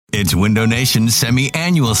It's Window Nation's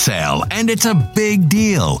semi-annual sale, and it's a big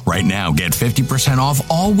deal. Right now, get 50% off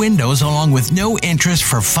all windows along with no interest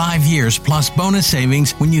for 5 years plus bonus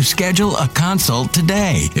savings when you schedule a consult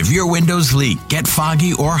today. If your windows leak, get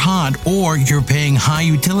foggy or hot, or you're paying high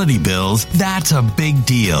utility bills, that's a big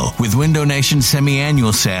deal. With Window Nation's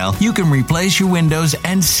semi-annual sale, you can replace your windows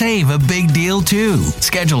and save a big deal too.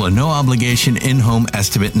 Schedule a no-obligation in-home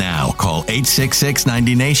estimate now. Call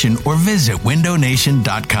 866-90-NATION or visit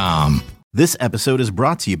windownation.com. This episode is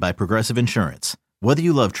brought to you by Progressive Insurance. Whether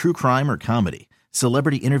you love true crime or comedy,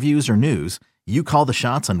 celebrity interviews or news, you call the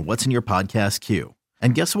shots on what's in your podcast queue.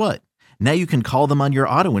 And guess what? Now you can call them on your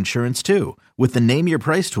auto insurance too with the Name Your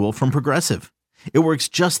Price tool from Progressive. It works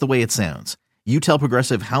just the way it sounds. You tell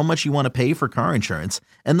Progressive how much you want to pay for car insurance,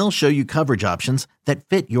 and they'll show you coverage options that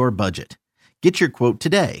fit your budget. Get your quote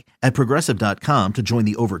today at Progressive.com to join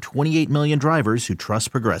the over 28 million drivers who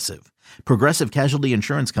trust Progressive. Progressive Casualty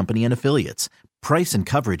Insurance Company and Affiliates. Price and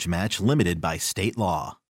coverage match limited by state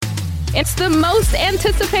law. It's the most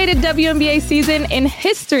anticipated WNBA season in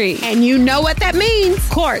history. And you know what that means.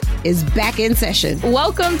 Court is back in session.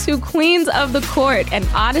 Welcome to Queens of the Court, an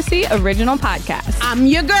Odyssey original podcast. I'm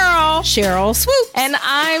your girl, Cheryl Swoops. And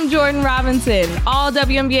I'm Jordan Robinson. All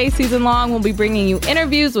WNBA season long, we'll be bringing you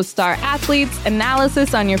interviews with star athletes,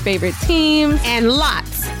 analysis on your favorite teams, and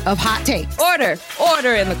lots of hot takes.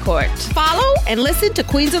 Order in the court. Follow and listen to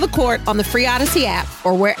Queens of the Court on the free Odyssey app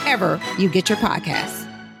or wherever you get your podcasts.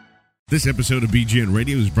 This episode of BGN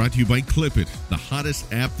Radio is brought to you by Clip It, the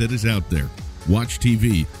hottest app that is out there. Watch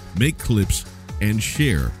TV, make clips, and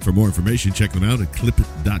share. For more information, check them out at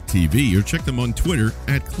clipit.tv or check them on Twitter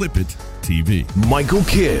at clipit.tv. Michael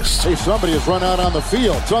Kist. Hey, somebody has run out on the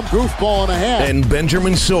field. Some goofball in a hat. And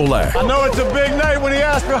Benjamin Solak. I know it's a big night when he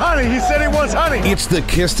asked for honey. He said he wants honey. It's the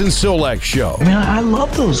Kist and Solak Show. Man, I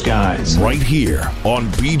love those guys. Right here on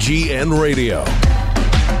BGN Radio.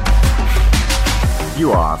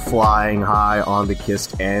 You are flying high on the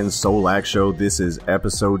Kist and Solak Show. This is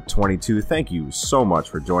episode 22. Thank you so much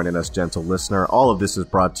for joining us, gentle listener. All of this is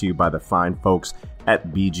brought to you by the fine folks at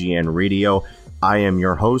BGN Radio. I am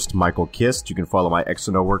your host, Michael Kist. You can follow my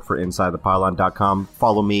XNO work for InsideThePylon.com.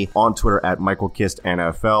 Follow me on Twitter at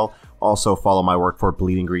MichaelKistNFL. Also follow my work for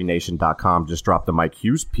BleedingGreenNation.com. Just dropped the Mike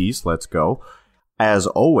Hughes piece. Let's go. As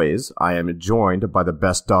always, I am joined by the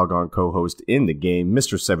best doggone co-host in the game,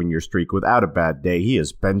 Mr. 7-Year Streak without a bad day. He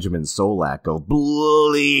is Benjamin Solak of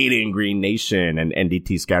Bleeding Green Nation, and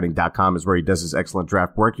NDTscouting.com is where he does his excellent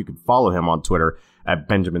draft work. You can follow him on Twitter at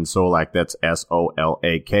Benjamin Solak. That's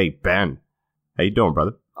Solak. Ben, how you doing,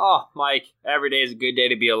 brother? Oh, Mike, every day is a good day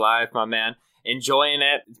to be alive, my man. Enjoying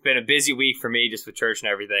it. It's been a busy week for me just with church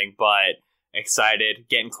and everything, but excited,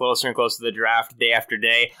 getting closer and closer to the draft day after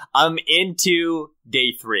day. I'm into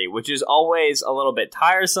day 3, which is always a little bit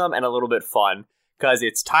tiresome and a little bit fun, because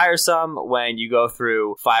it's tiresome when you go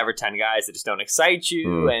through 5 or 10 guys that just don't excite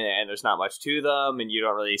you and there's not much to them and you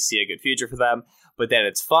don't really see a good future for them. But then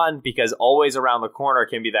it's fun because always around the corner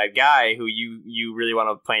can be that guy who you really want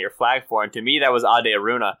to plant your flag for. And to me, that was Ade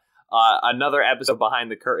Aruna. Another episode Behind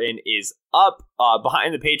the Curtain is up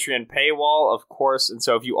behind the Patreon paywall, of course. And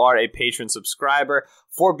so if you are a patron subscriber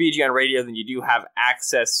for BGN Radio, then you do have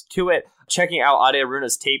access to it. Checking out Ade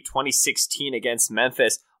Aruna's tape 2016 against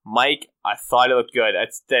Memphis. Mike, I thought it looked good.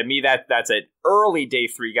 That's an early day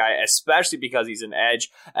 3 guy, especially because he's an edge.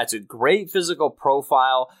 That's a great physical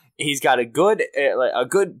profile. He's got a good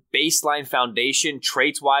baseline foundation,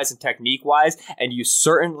 traits-wise and technique-wise, and you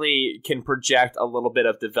certainly can project a little bit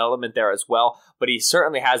of development there as well. But he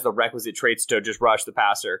certainly has the requisite traits to just rush the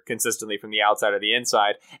passer consistently from the outside or the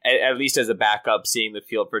inside, at least as a backup, seeing the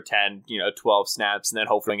field for 10, 12 snaps, and then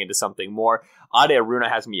hopefully into something more. Ade Aruna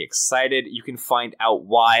has me excited. You can find out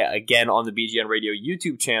why, again, on the BGN Radio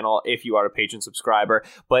YouTube channel if you are a patron subscriber.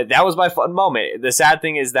 But that was my fun moment. The sad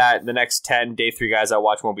thing is that the next 10 day 3 guys I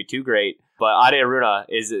watch won't be too great. But Ade Aruna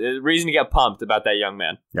is a reason to get pumped about that young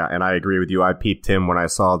man. Yeah, and I agree with you. I peeped him when I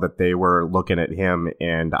saw that they were looking at him,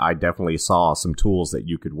 and I definitely saw some tools that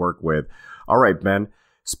you could work with. All right, Ben.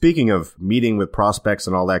 Speaking of meeting with prospects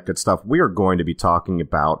and all that good stuff, we are going to be talking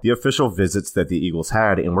about the official visits that the Eagles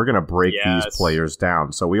had, and we're going to break these players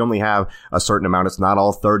down. So we only have a certain amount. It's not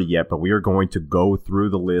all 30 yet, but we are going to go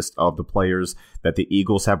through the list of the players that the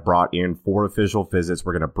Eagles have brought in for official visits.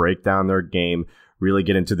 We're going to break down their game, really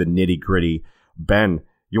get into the nitty-gritty. Ben,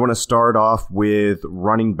 you want to start off with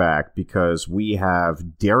running back, because we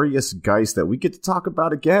have Darius Geis that we get to talk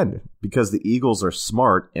about again, because the Eagles are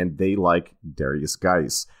smart and they like Darius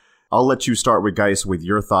Geis. I'll let you start with Geis with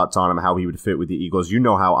your thoughts on him, how he would fit with the Eagles. You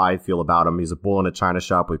know how I feel about him. He's a bull in a china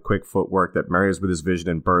shop with quick footwork that marries with his vision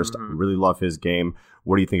and burst. I really love his game.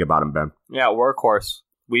 What do you think about him, Ben? Yeah, workhorse.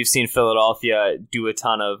 We've seen Philadelphia do a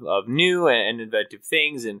ton of new and inventive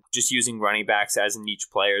things, and just using running backs as niche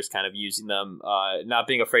players, kind of using them, not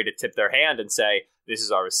being afraid to tip their hand and say, this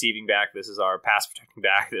is our receiving back, this is our pass protecting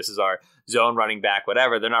back, this is our zone running back,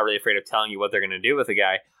 whatever. They're not really afraid of telling you what they're going to do with a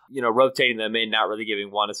guy. Rotating them in, not really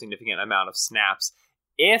giving one a significant amount of snaps.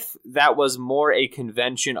 If that was more a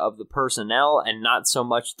convention of the personnel and not so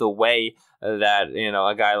much the way that,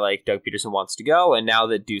 a guy like Doug Peterson wants to go, and now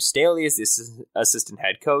that Deuce Staley is this assistant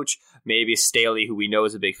head coach, maybe Staley, who we know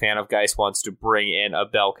is a big fan of Geis, wants to bring in a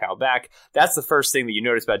bell cow back. That's the first thing that you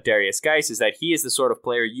notice about Derrius Geis, is that he is the sort of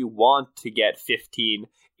player you want to get 15,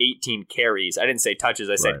 18 carries. I didn't say touches,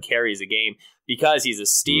 I said carries a game, because he's a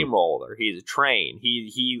steamroller, he's a train.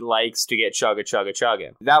 He likes to get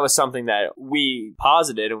chugga. That was something that we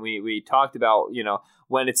posited and we talked about,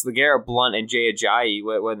 when it's LeGarrette Blount and Jay Ajayi,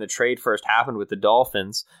 when the trade first happened with the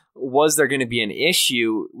Dolphins. Was there going to be an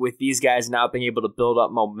issue with these guys not being able to build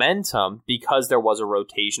up momentum because there was a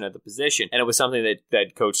rotation at the position? And it was something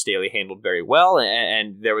that Coach Staley handled very well.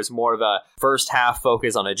 And there was more of a first half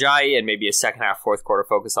focus on Ajayi and maybe a second half, fourth quarter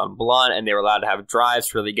focus on Blount. And they were allowed to have drives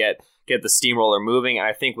to really get the steamroller moving. And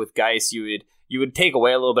I think with Geis, you would take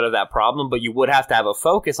away a little bit of that problem, but you would have to have a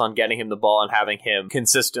focus on getting him the ball and having him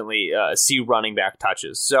consistently see running back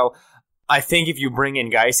touches. So I think if you bring in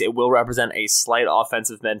Geis, it will represent a slight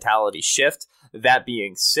offensive mentality shift. That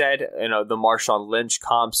being said, the Marshawn Lynch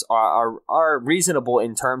comps are reasonable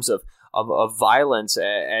in terms of violence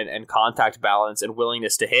and contact balance and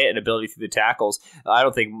willingness to hit and ability through the tackles. I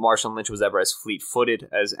don't think Marshawn Lynch was ever as fleet-footed,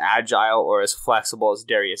 as agile, or as flexible as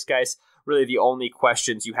Derrius Geis. Really, the only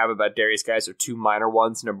questions you have about Derrius Geis are two minor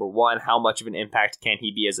ones. Number one, how much of an impact can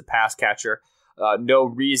he be as a pass catcher? No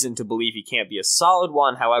reason to believe he can't be a solid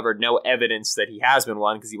one. However, no evidence that he has been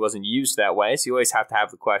one because he wasn't used that way. So you always have to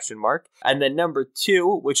have the question mark. And then number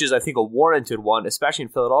two, which is I think a warranted one, especially in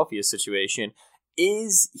Philadelphia's situation,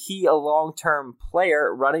 is he a long-term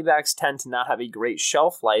player? Running backs tend to not have a great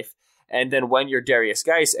shelf life. And then when you're Derrius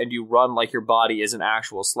Geis and you run like your body is an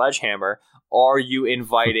actual sledgehammer, are you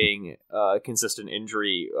inviting consistent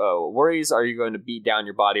injury worries? Are you going to beat down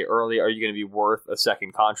your body early? Are you going to be worth a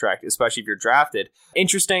second contract, especially if you're drafted?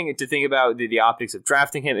 Interesting to think about the optics of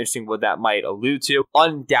drafting him. Interesting what that might allude to.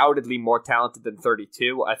 Undoubtedly more talented than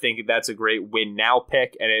 32. I think that's a great win now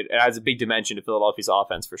pick, and it adds a big dimension to Philadelphia's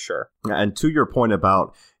offense for sure. And to your point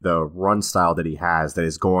about the run style that he has that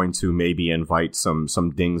is going to maybe invite some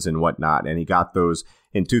dings and whatnot, and he got those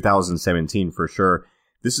in 2017 for sure.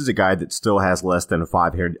 This is a guy that still has less than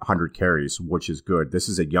 500 carries, which is good. This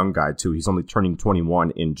is a young guy, too. He's only turning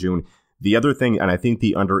 21 in June. The other thing, and I think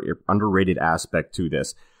the underrated aspect to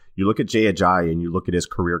this, you look at Jay Ajayi and you look at his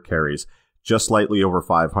career carries, just slightly over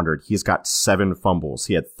 500. He's got 7 fumbles.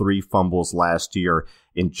 He had 3 fumbles last year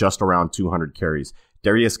in just around 200 carries.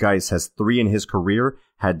 Derrius Geis has 3 in his career,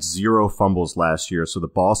 had 0 fumbles last year. So the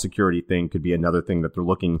ball security thing could be another thing that they're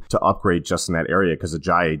looking to upgrade just in that area, because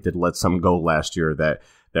Ajayi did let some go last year that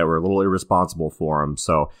were a little irresponsible for him.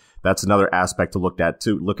 So that's another aspect to look at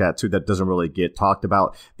too that doesn't really get talked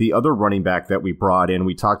about. The other running back that we brought in,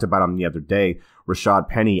 we talked about him the other day, Rashad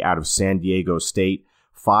Penny out of San Diego State,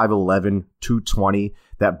 5'11", 220.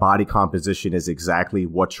 That body composition is exactly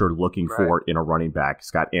what you're looking for in a running back.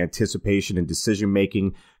 He's got anticipation and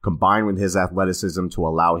decision-making combined with his athleticism to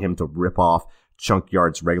allow him to rip off chunk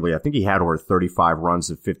yards regularly. I think he had over 35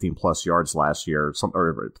 runs of 15-plus yards last year, or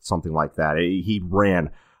something like that. He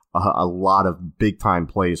ran a lot of big-time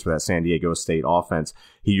plays for that San Diego State offense.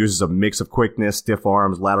 He uses a mix of quickness, stiff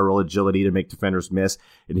arms, lateral agility to make defenders miss.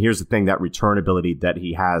 And here's the thing, that return ability that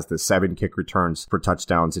he has, the 7 kick returns for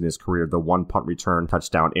touchdowns in his career, the 1 punt return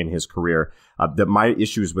touchdown in his career. My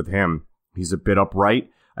issues with him, he's a bit upright.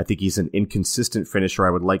 I think he's an inconsistent finisher.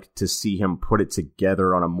 I would like to see him put it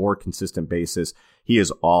together on a more consistent basis. He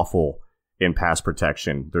is awful in pass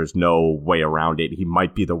protection. There's no way around it. He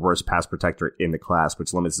might be the worst pass protector in the class,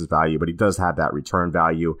 which limits his value, but he does have that return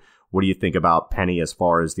value. What do you think about Penny as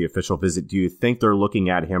far as the official visit? Do you think they're looking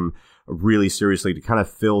at him really seriously to kind of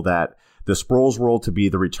fill the Sproles role to be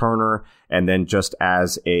the returner, and then just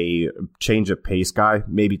as a change of pace guy,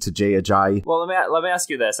 maybe to Jay Ajayi? Well, let me ask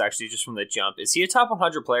you this, actually, just from the jump. Is he a top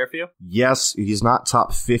 100 player for you? Yes, he's not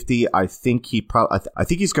top 50. I think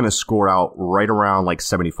he's going to score out right around like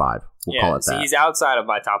 75. We'll call it that. He's outside of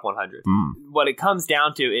my top 100. What it comes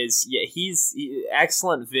down to is, he's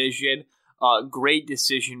excellent vision, great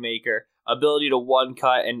decision maker, ability to one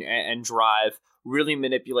cut and drive, really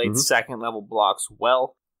manipulates second level blocks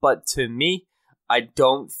well. But to me, I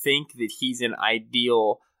don't think that he's an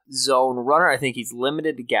ideal zone runner. I think he's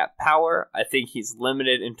limited to gap power. I think he's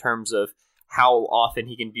limited in terms of how often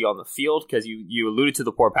he can be on the field, because you alluded to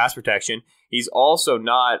the poor pass protection. He's also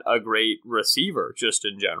not a great receiver, just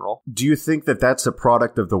in general. Do you think that that's a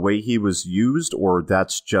product of the way he was used, or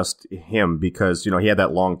that's just him? Because, he had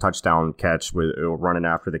that long touchdown catch with running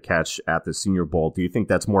after the catch at the Senior Bowl. Do you think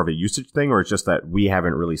that's more of a usage thing, or it's just that we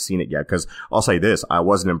haven't really seen it yet? Because I'll say this, I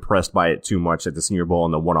wasn't impressed by it too much at the Senior Bowl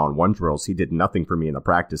in the one-on-one drills. He did nothing for me in the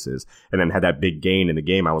practices, and then had that big gain in the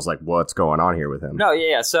game. I was like, what's going on here with him? No,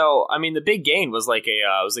 yeah. So, I mean, the big gain was like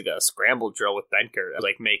a scramble drill with Benker,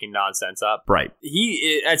 like making nonsense up. Right.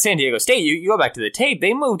 He at San Diego State, you go back to the tape,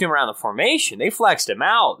 they moved him around the formation. They flexed him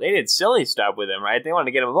out. They did silly stuff with him, right? They wanted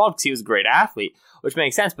to get him involved because he was a great athlete, which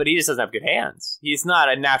makes sense, but he just doesn't have good hands. He's not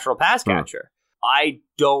a natural pass catcher. I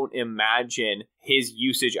don't imagine his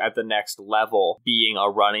usage at the next level being a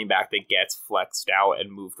running back that gets flexed out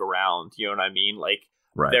and moved around. You know what I mean? Like,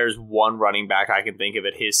 right. There's one running back I can think of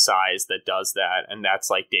at his size that does that, and that's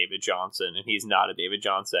like David Johnson, and he's not a David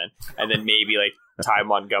Johnson. And then maybe like Ty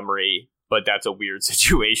Montgomery, but that's a weird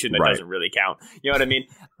situation that doesn't really count. You know what I mean?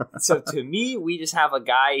 So to me, we just have a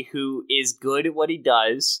guy who is good at what he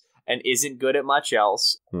does and isn't good at much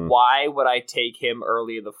else. Why would I take him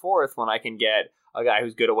early in the fourth when I can get a guy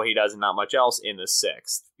who's good at what he does and not much else in the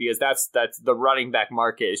sixth? Because that's the running back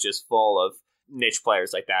market is just full of niche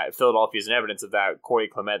players like that. Philadelphia is an evidence of that. Corey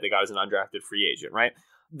Clement, the guy who's an undrafted free agent, right?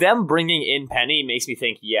 Them bringing in Penny makes me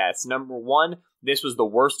think, yes, number one, this was the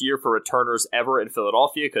worst year for returners ever in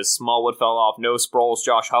Philadelphia because Smallwood fell off, no Sproles,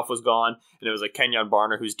 Josh Huff was gone, and it was like Kenyon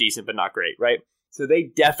Barner, who's decent but not great, right? So they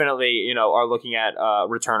definitely, are looking at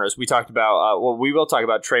returners. We talked about, we will talk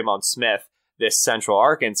about Tremont Smith, this Central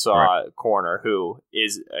Arkansas corner who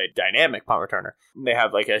is a dynamic punt returner. They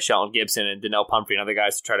have like a Shelton Gibson and Donnell Pumphrey and other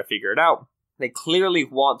guys to try to figure it out. They clearly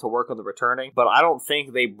want to work on the returning, but I don't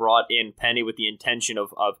think they brought in Penny with the intention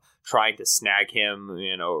of trying to snag him,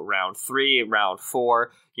 round 3, round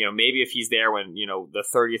 4. Maybe if he's there when, the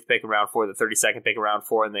 30th pick in round 4, the 32nd pick in round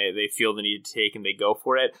 4, and they feel the need to take him, they go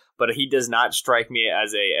for it. But he does not strike me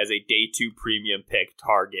as a day 2 premium pick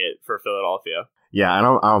target for Philadelphia.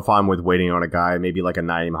 Yeah, I'm fine with waiting on a guy, maybe like a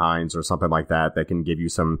Nyheim Hines or something like that can give you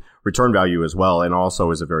some return value as well, and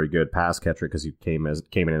also is a very good pass catcher because he came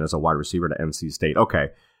in as a wide receiver to NC State. Okay,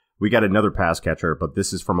 we got another pass catcher, but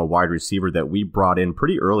this is from a wide receiver that we brought in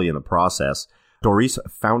pretty early in the process. Doris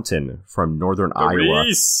Fountain from Northern Iowa,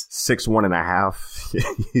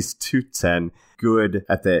 6'1.5". He's 210. Good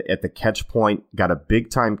at the catch point, got a big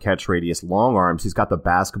time catch radius, long arms. He's got the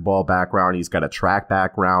basketball background. He's got a track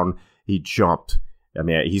background. He jumped. I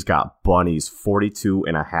mean, he's got bunnies,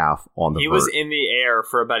 42.5 on the He vert. was in the air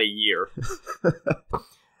for about a year.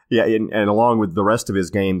 Yeah, and along with the rest of his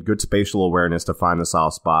game, good spatial awareness to find the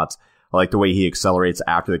soft spots. I like the way he accelerates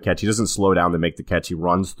after the catch. He doesn't slow down to make the catch. He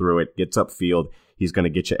runs through it, gets upfield. He's going to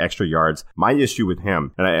get you extra yards. My issue with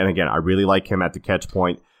him, and again, I really like him at the catch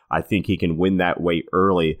point. I think he can win that weight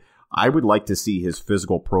early. I would like to see his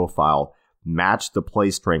physical profile match the play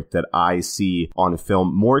strength that I see on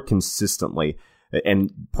film more consistently.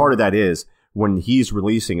 And part of that is when he's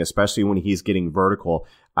releasing, especially when he's getting vertical,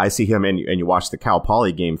 I see him, and you watch the Cal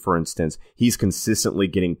Poly game, for instance, he's consistently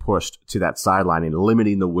getting pushed to that sideline and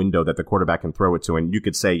limiting the window that the quarterback can throw it to. And you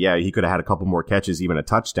could say, yeah, he could have had a couple more catches, even a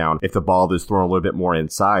touchdown, if the ball is thrown a little bit more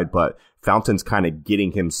inside. But Fountain's kind of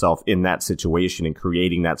getting himself in that situation and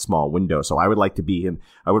creating that small window. So I would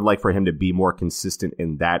like for him to be more consistent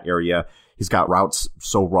in that area. He's got routes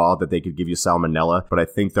so raw that they could give you salmonella, but I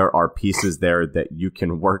think there are pieces there that you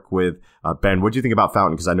can work with. Ben, what do you think about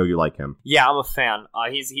Fountain? Because I know you like him. Yeah, I'm a fan.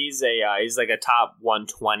 He's like a top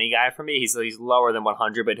 120 guy for me. He's lower than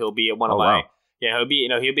 100, but he'll be one of my. Wow. Yeah, he'll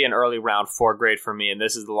be an early round 4 grade for me, and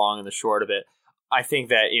this is the long and the short of it. I think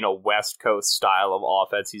that, West Coast style of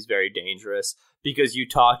offense, he's very dangerous because you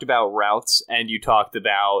talked about routes and you talked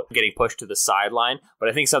about getting pushed to the sideline. But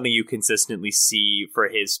I think something you consistently see for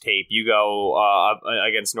his tape, you go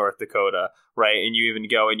against North Dakota, right? And you even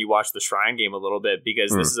go and you watch the Shrine game a little bit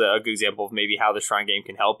because this is a good example of maybe how the Shrine game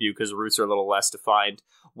can help you because the routes are a little less defined.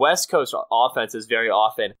 West Coast offense is very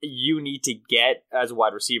often you need to get as a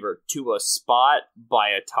wide receiver to a spot by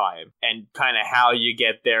a time, and kind of how you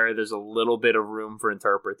get there's a little bit of room for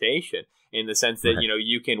interpretation in the sense that,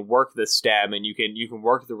 you can work the stem and you can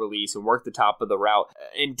work the release and work the top of the route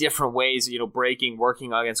in different ways, breaking,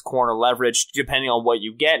 working against corner leverage, depending on what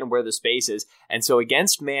you get and where the space is. And so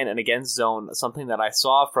against man and against zone, something that I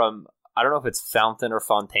saw from, I don't know if it's Fountain or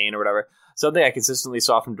Fontaine or whatever, something I consistently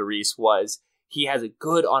saw from Doris was He has a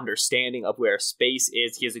good understanding of where space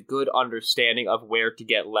is. He has a good understanding of where to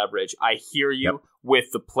get leverage. I hear you with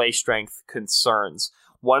the play strength concerns.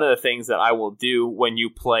 One of the things that I will do when you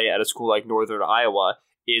play at a school like Northern Iowa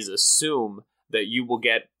is assume that you will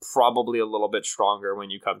get probably a little bit stronger when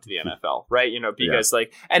you come to the NFL, right? Because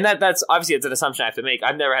and that's obviously it's an assumption I have to make.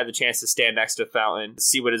 I've never had the chance to stand next to Fountain,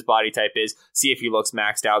 see what his body type is, see if he looks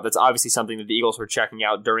maxed out. That's obviously something that the Eagles were checking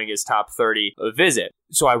out during his top 30 visit.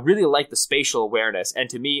 So I really like the spatial awareness. And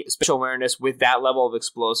to me, spatial awareness with that level of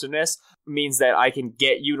explosiveness means that I can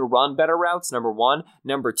get you to run better routes, number one.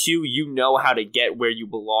 Number two, you know how to get where you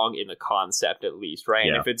belong in the concept at least, right?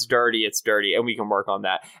 Yeah. And if it's dirty, it's dirty, and we can work on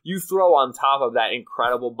that. You throw on top of that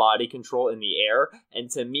incredible body control in the air,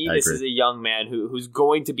 and to me, this is a young man who's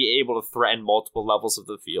going to be able to threaten multiple levels of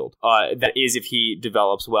the field. That is if he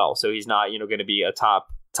develops well. So he's not, going to be a top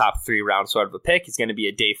 3 round sort of a pick. He's going to be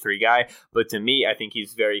a day 3 guy. But to me, I think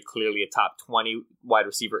he's very clearly a top 20 wide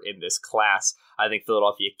receiver in this class. I think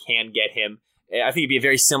Philadelphia can get him. I think it'd be a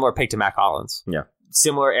very similar pick to Mack Hollins. Yeah.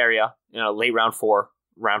 Similar area, late round 4,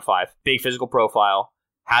 round 5. Big physical profile,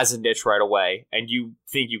 has a niche right away, and you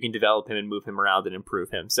think you can develop him and move him around and improve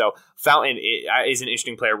him. So Fountain is an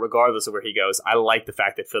interesting player regardless of where he goes. I like the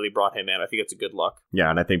fact that Philly brought him in. I think it's a good look. Yeah,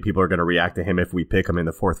 and I think people are going to react to him if we pick him in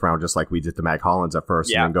the 4th round, just like we did to Mack Hollins at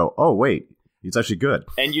first, and then go, oh, wait, he's actually good.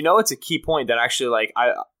 And it's a key point that actually,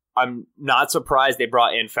 I'm not surprised they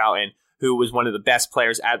brought in Fountain, who was one of the best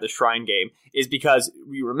players at the Shrine Game, is because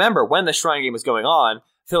you remember when the Shrine Game was going on,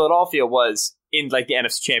 Philadelphia was in the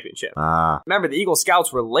NFC Championship. Remember, the Eagle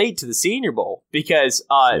Scouts were late to the Senior Bowl because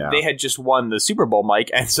they had just won the Super Bowl, Mike,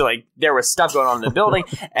 and so there was stuff going on in the building,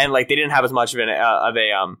 and they didn't have as much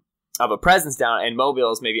of a presence down in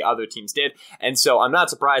Mobile as maybe other teams did, and so I'm not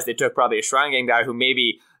surprised they took probably a Shrine Game guy who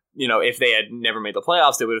maybe, if they had never made the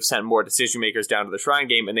playoffs, they would have sent more decision makers down to the Shrine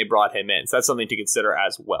Game, and they brought him in. So that's something to consider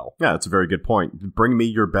as well. Yeah, that's a very good point. Bring me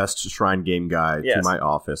your best Shrine Game guy to my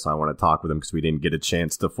office. I want to talk with him because we didn't get a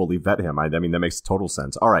chance to fully vet him. I mean, that makes total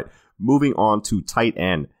sense. All right, moving on to tight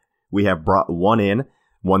end. We have brought one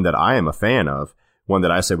that I am a fan of, one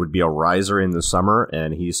that I said would be a riser in the summer,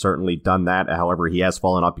 and he's certainly done that. However, he has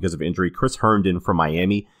fallen off because of injury. Chris Herndon from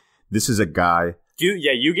Miami. This is a guy...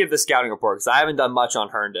 You give the scouting report because I haven't done much on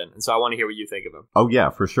Herndon, and so I want to hear what you think of him. Oh,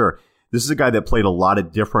 yeah, for sure. This is a guy that played a lot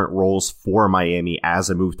of different roles for Miami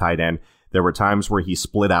as a move tight end. There were times where he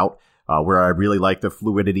split out, where I really like the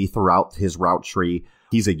fluidity throughout his route tree.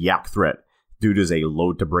 He's a yak threat. Dude is a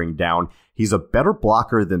load to bring down. He's a better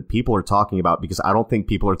blocker than people are talking about because I don't think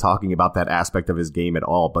people are talking about that aspect of his game at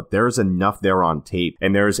all. But there's enough there on tape,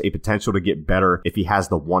 and there's a potential to get better if he has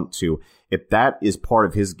the want to. If that is part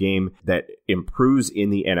of his game that improves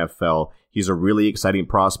in the NFL, he's a really exciting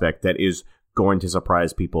prospect that is going to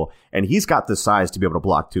surprise people. And he's got the size to be able to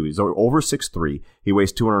block too. He's over 6'3". He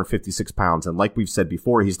weighs 256 pounds. And like we've said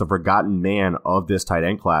before, he's the forgotten man of this tight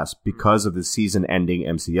end class because of the season-ending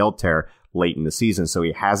MCL tear late in the season. So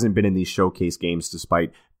he hasn't been in these showcase games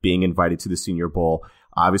despite being invited to the Senior Bowl.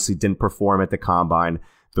 Obviously didn't perform at the Combine.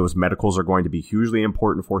 Those medicals are going to be hugely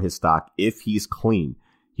important for his stock if he's clean.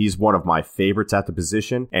 He's one of my favorites at the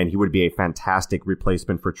position, and he would be a fantastic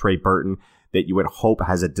replacement for Trey Burton that you would hope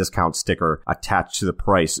has a discount sticker attached to the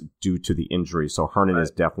price due to the injury. So Herndon is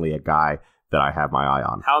definitely a guy that I have my eye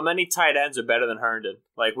on. How many tight ends are better than Herndon?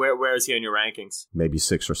 Where is he in your rankings? Maybe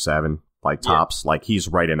 6 or 7. Tops. He's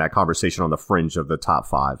right in that conversation on the fringe of the top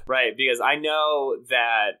 5. Right, because I know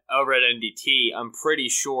that over at NDT, I'm pretty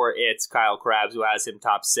sure it's Kyle Krabs who has him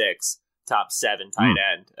top 6. Top 7 tight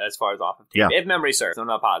end as far as off of team. If memory serves, I'm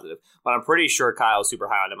not positive, but I'm pretty sure Kyle's super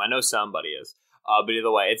high on him. I know somebody is. But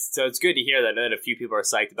either way, it's good to hear that a few people are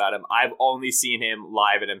psyched about him. I've only seen him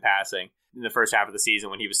live and in passing in the first half of the season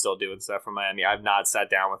when he was still doing stuff for Miami. I've not sat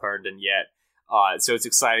down with Herndon yet. So it's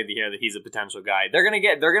exciting to hear that he's a potential guy. They're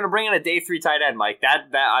gonna bring in a day 3 tight end, Mike.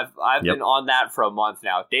 I've been on that for a month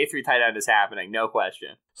now. Day 3 tight end is happening, no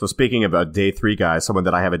question. So speaking of a day 3 guy, someone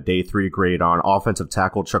that I have a day 3 grade on, offensive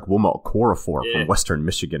tackle Chukwuma Okorafor from Western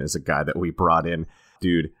Michigan is a guy that we brought in.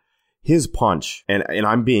 Dude, his punch, and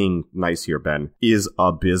I'm being nice here, Ben, is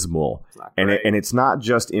abysmal. And it's not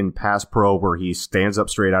just in pass pro where he stands up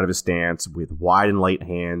straight out of his stance with wide and light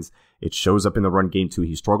hands. It shows up in the run game too.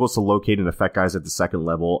 He struggles to locate and affect guys at the second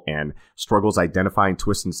level and struggles identifying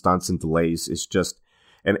twists and stunts and delays. It's just,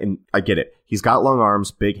 and I get it. He's got long arms,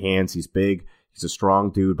 big hands. He's big. He's a strong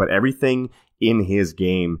dude, but everything in his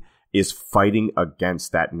game is fighting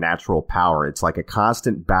against that natural power. It's like a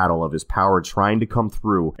constant battle of his power trying to come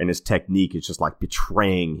through, and his technique is just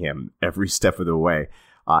betraying him every step of the way.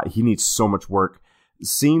 He needs so much work.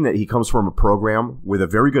 seeing that he comes from a program with a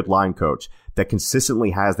very good line coach that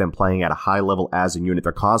consistently has them playing at a high level as a unit.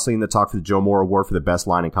 They're constantly in the talk for the Joe Moore Award for the best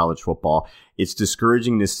line in college football. It's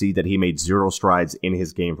discouraging to see that he made zero strides in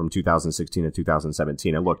his game from 2016 to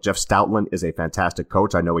 2017. And look, Jeff Stoutland is a fantastic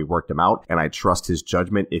coach. I know he worked him out, and I trust his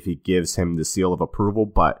judgment if he gives him the seal of approval,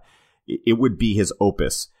 but it would be his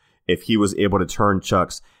opus if he was able to turn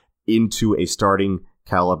Chucks into a starting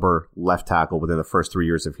caliber left tackle within the first 3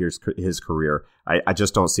 years of his career. I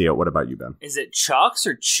just don't see it. What about you, Ben? Is it Chucks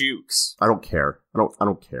or Chooks? I don't care. I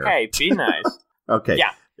don't care. Hey, be nice. Okay.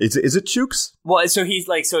 Yeah. Is it Chooks? Well, so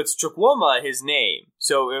it's Chukwuma, his name.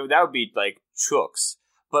 So that would be like Chooks.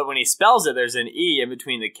 But when he spells it, there's an E in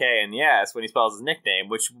between the K and the S when he spells his nickname,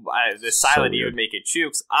 which the silent E would make it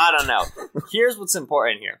Chooks. I don't know. Here's what's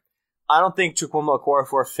important here. I don't think Chukwuma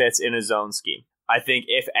Okorafor fits in a zone scheme. I think,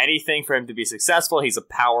 if anything, for him to be successful, he's a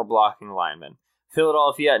power blocking lineman.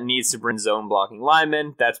 Philadelphia needs to bring zone blocking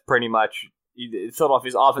linemen. That's pretty much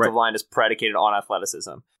Philadelphia's offensive line is predicated on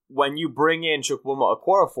athleticism. When you bring in Chukwuma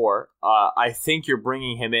Okorafor, I think you're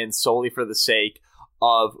bringing him in solely for the sake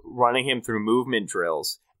of running him through movement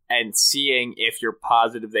drills and seeing if you're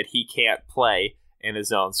positive that he can't play in a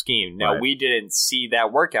zone scheme. Now, we didn't see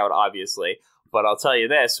that workout, obviously, but I'll tell you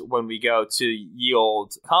this: when we go to ye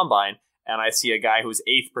old combine, and I see a guy who's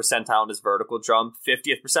 8th percentile in his vertical jump,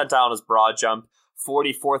 50th percentile in his broad jump,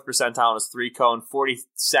 44th percentile in his 3-cone,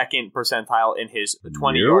 42nd percentile in his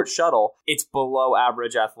 20-yard shuttle. It's below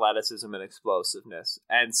average athleticism and explosiveness.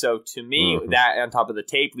 And so to me, that on top of the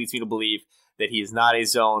tape leads me to believe that he is not a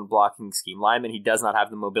zone blocking scheme lineman. He does not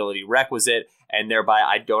have the mobility requisite, and thereby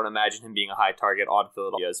I don't imagine him being a high target on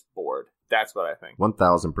Philadelphia's board. That's what I think.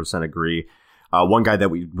 1,000% agree. One guy that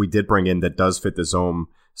we did bring in that does fit the zone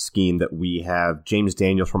scheme that we have, James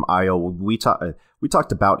Daniels from Iowa. We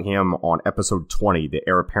talked about him on episode 20, the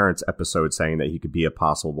heir apparent episode, saying that he could be a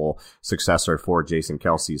possible successor for Jason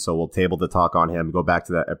Kelce. So we'll table the talk on him. Go back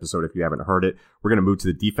to that episode if you haven't heard it. We're going to move to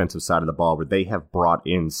the defensive side of the ball, where they have brought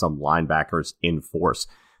in some linebackers in force.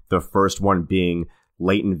 The first one being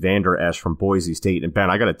Leighton Vander Esch from Boise State. And Ben,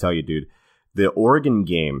 I got to tell you, dude, the Oregon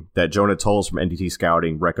game that Jonah Tolles from NDT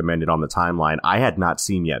Scouting recommended on the timeline, I had not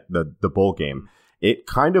seen yet, the bowl game. It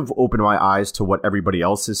kind of opened my eyes to what everybody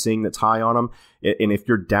else is seeing that's high on him. And if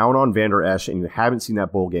you're down on Vander Esch and you haven't seen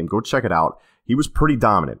that bowl game, go check it out. He was pretty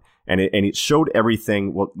dominant. And it showed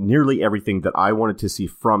everything, well, nearly everything that I wanted to see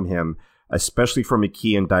from him, especially from a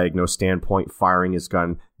key and diagnose standpoint, firing his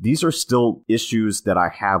gun. These are still issues that I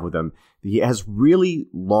have with him. He has really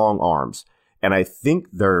long arms. And I think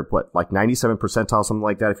they're, like 97 percentile, something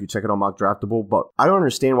like that, if you check it on Mock Draftable. But I don't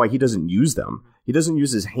understand why he doesn't use them. He doesn't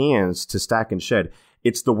use his hands to stack and shed.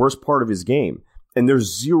 It's the worst part of his game. And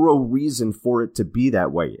there's zero reason for it to be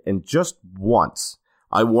that way. And just once,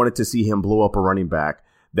 I wanted to see him blow up a running back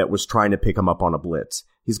that was trying to pick him up on a blitz.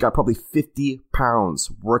 He's got probably 50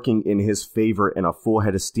 pounds working in his favor and a full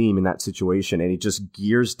head of steam in that situation. And he just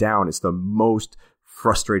gears down. It's the most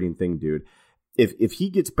frustrating thing, dude. If he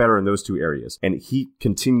gets better in those two areas and he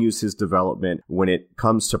continues his development when it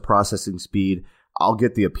comes to processing speed, I'll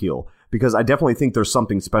get the appeal, because I definitely think there's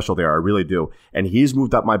something special there. I really do. And he's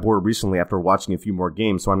moved up my board recently after watching a few more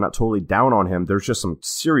games, so I'm not totally down on him. There's just some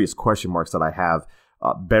serious question marks that I have.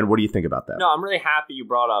 Ben, what do you think about that? No, I'm really happy you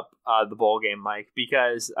brought up the bowl game, Mike,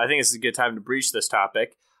 because I think this is a good time to breach this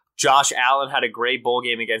topic. Josh Allen had a great bowl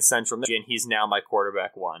game against Central Michigan. He's now my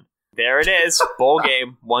quarterback one. There it is. Bowl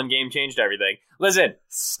game. One game changed everything. Listen.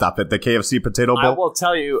 Stop it. The KFC Potato Bowl? I will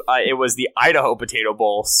tell you, it was the Idaho Potato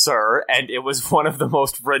Bowl, sir, and it was one of the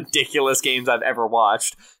most ridiculous games I've ever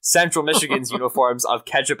watched. Central Michigan's uniforms of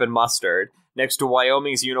ketchup and mustard next to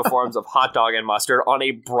Wyoming's uniforms of hot dog and mustard on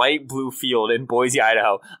a bright blue field in Boise,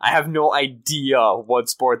 Idaho. I have no idea what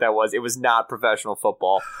sport that was. It was not professional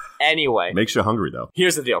football. Anyway. Makes you hungry, though.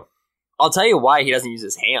 Here's the deal. I'll tell you why he doesn't use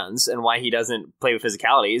his hands and why he doesn't play with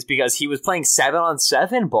physicality is because he was playing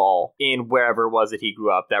 7-on-7 ball in wherever it was that he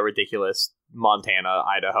grew up, that ridiculous Montana,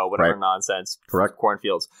 Idaho, whatever nonsense. Correct.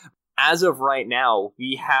 Cornfields. As of right now,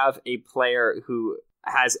 we have a player who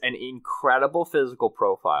has an incredible physical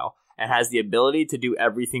profile and has the ability to do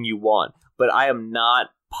everything you want, but I am not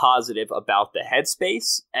positive about the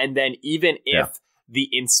headspace. And then even if the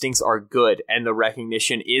instincts are good and the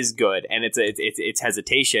recognition is good and it's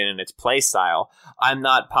hesitation and it's play style, I'm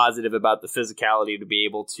not positive about the physicality to be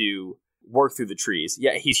able to work through the trees.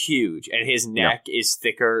 Yeah, he's huge and his neck is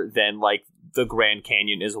thicker than like the Grand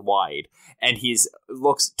Canyon is wide, and he's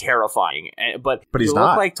looks terrifying. But he's you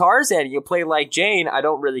not. Look like Tarzan, you play like Jane, I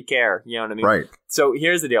don't really care. You know what I mean? Right. So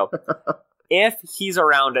here's the deal. If he's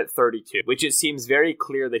around at 32, which it seems very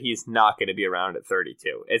clear that he's not going to be around at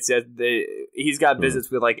 32. It says he's got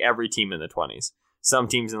visits with like every team in the 20s, some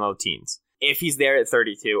teams in the teens. If he's there at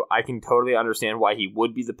 32, I can totally understand why he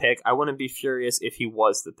would be the pick. I wouldn't be furious if he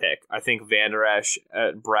was the pick. I think Van Der Esch,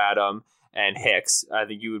 Bradham, and Hicks, I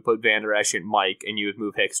think you would put Van Der Esch and Mike, and you would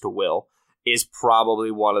move Hicks to Will, is probably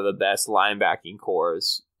one of the best linebacking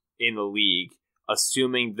cores in the league,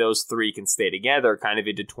 assuming those three can stay together kind of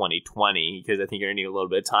into 2020, because I think you're going to need a little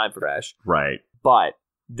bit of time for Esch. Right. But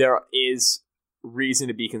there is reason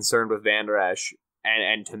to be concerned with Van Der Esch.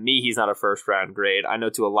 And to me, he's not a first-round grade. I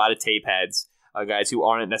know to a lot of tape heads, guys who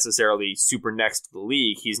aren't necessarily super next to the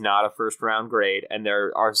league, he's not a first-round grade, and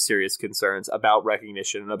there are serious concerns about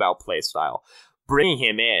recognition and about play style. Bringing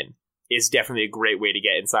him in is definitely a great way to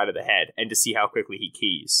get inside of the head and to see how quickly he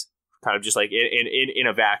keys, kind of just like in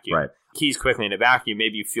a vacuum. Right. Keys quickly in a vacuum,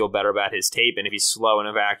 maybe you feel better about his tape, and if he's slow in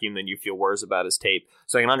a vacuum, then you feel worse about his tape.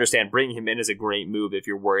 So I can understand bringing him in is a great move if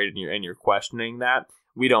you're worried and you're questioning that.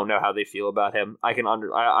 We don't know how they feel about him.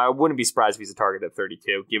 I wouldn't be surprised if he's a target at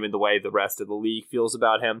 32, given the way the rest of the league feels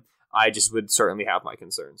about him. I just would certainly have my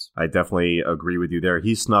concerns. I definitely agree with you there.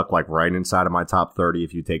 He snuck like right inside of my top 30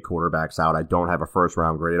 if you take quarterbacks out. I don't have a first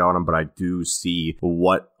round grade on him, but I do see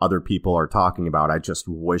what other people are talking about. I just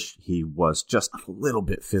wish he was just a little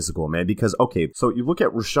bit physical, man, because, okay, so you look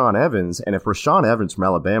at Rashaan Evans, and if Rashaan Evans from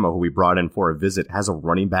Alabama, who we brought in for a visit, has a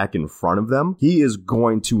running back in front of them, he is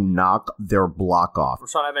going to knock their block off.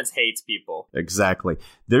 Rashaan Evans hates people. Exactly.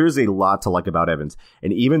 There's a lot to like about Evans.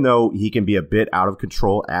 And even though he can be a bit out of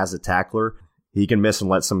control as a tackler, he can miss and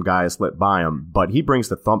let some guys slip by him, but he brings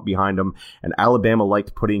the thump behind him, and Alabama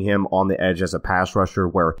liked putting him on the edge as a pass rusher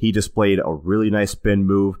where he displayed a really nice spin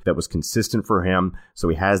move that was consistent for him, so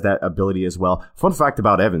he has that ability as well. Fun fact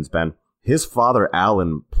about Evans, Ben, his father,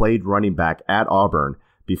 Allen, played running back at Auburn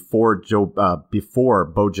before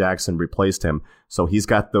Bo Jackson replaced him. So he's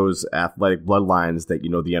got those athletic bloodlines that,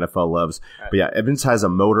 you know, the NFL loves. Right. But yeah, Evans has a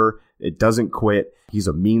motor. It doesn't quit. He's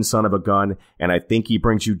a mean son of a gun. And I think he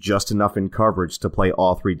brings you just enough in coverage to play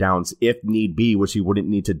all three downs if need be, which he wouldn't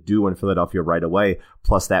need to do in Philadelphia right away.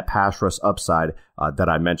 Plus that pass rush upside that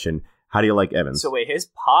I mentioned. How do you like Evans? So wait, his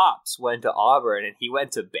pops went to Auburn and he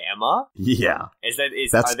went to Bama? Yeah.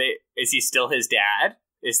 Is he still his dad?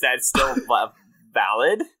 Is that still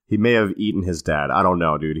valid? He may have eaten his dad. I don't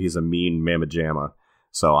know, dude. He's a mean mamma jamma.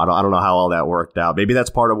 So I don't know how all that worked out. Maybe that's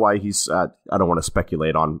part of why he's. I don't want to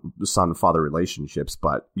speculate on son-father relationships,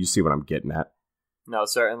 but you see what I'm getting at. No,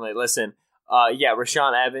 certainly. Listen,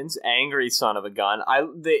 Rashaan Evans, angry son of a gun.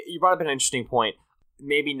 You brought up an interesting point.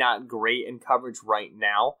 Maybe not great in coverage right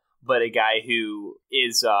now, but a guy who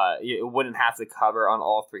is wouldn't have to cover on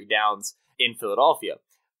all three downs in Philadelphia.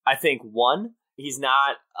 I think one, he's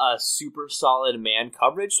not a super solid man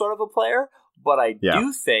coverage sort of a player, but I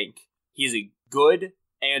do think he's a good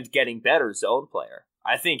and getting better zone player.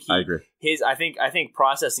 I agree. I think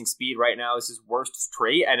processing speed right now is his worst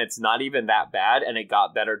trait, and it's not even that bad, and it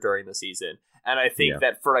got better during the season. And I think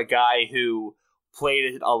that for a guy who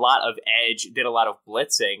played a lot of edge, did a lot of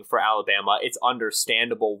blitzing for Alabama, it's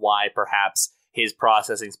understandable why perhaps his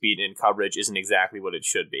processing speed in coverage isn't exactly what it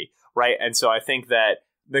should be, right? And so I think that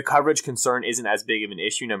the coverage concern isn't as big of an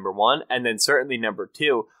issue, number one. And then certainly number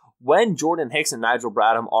two, when Jordan Hicks and Nigel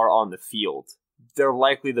Bradham are on the field, they're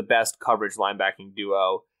likely the best coverage linebacking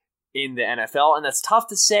duo in the NFL. And that's tough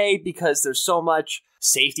to say because there's so much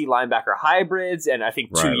safety linebacker hybrids. And I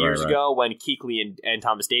think 2 years ago when Kuechly and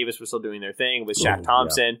Thomas Davis were still doing their thing with Shaq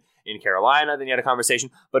Thompson in Carolina, then you had a conversation.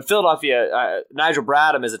 But Philadelphia, Nigel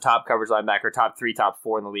Bradham is a top coverage linebacker, top 3, top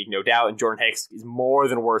 4 in the league, no doubt. And Jordan Hicks is more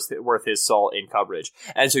than worth his salt in coverage.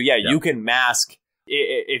 And so, you can mask,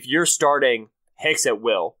 if you're starting Hicks at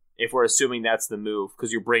will, if we're assuming that's the move,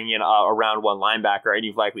 because you're bringing in a round one linebacker and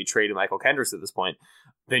you've likely traded Michael Kendricks at this point,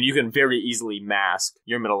 then you can very easily mask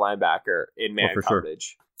your middle linebacker in man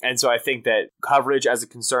coverage. Sure. And so I think that coverage as a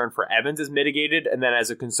concern for Evans is mitigated, and then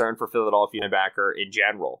as a concern for Philadelphia linebacker in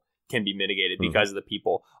general can be mitigated because of the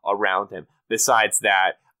people around him. Besides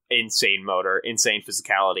that, insane motor, insane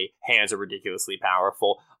physicality, hands are ridiculously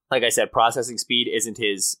powerful. Like I said, processing speed isn't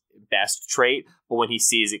his best trait, but when he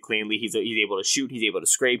sees it cleanly, he's able to shoot, he's able to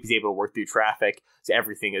scrape, he's able to work through traffic. So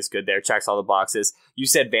everything is good there. Checks all the boxes. You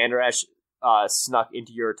said Van Der Esch snuck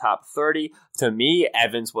into your top 30. To me,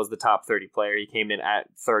 Evans was the top 30 player. He came in at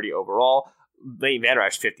 30 overall. Van Der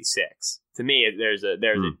Esch 56. To me, there's a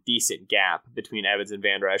decent gap between Evans and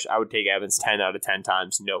Van Der Esch. I would take Evans 10 out of 10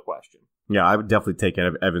 times, no question. Yeah, I would definitely take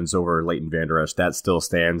Evans over Leighton Van Der Esch. That still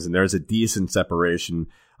stands, and there's a decent separation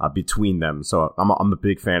between them. So I'm a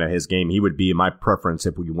big fan of his game. He would be my preference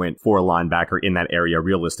if we went for a linebacker in that area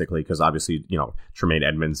realistically, because obviously, Tremaine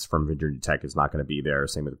Edmonds from Virginia Tech is not going to be there.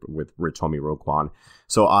 Same with Rich Homie Roquan.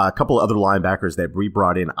 So a couple of other linebackers that we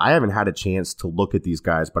brought in. I haven't had a chance to look at these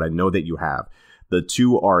guys, but I know that you have. The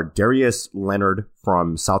two are Darius Leonard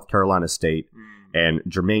from South Carolina State and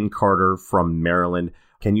Jermaine Carter from Maryland.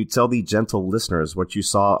 Can you tell the gentle listeners what you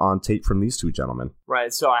saw on tape from these two gentlemen?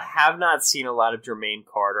 Right, so I have not seen a lot of Jermaine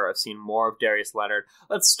Carter. I've seen more of Darius Leonard.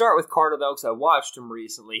 Let's start with Carter, though, because I watched him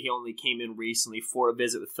recently. He only came in recently for a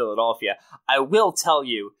visit with Philadelphia. I will tell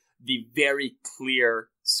you the very clear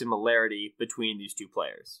similarity between these two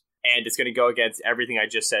players. And it's going to go against everything I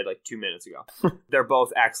just said like 2 minutes ago. They're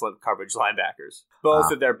both excellent coverage linebackers.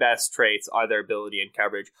 Both of their best traits are their ability in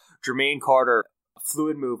coverage. Jermaine Carter,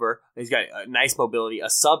 fluid mover. He's got a nice mobility,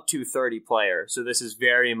 a sub 230 player. So this is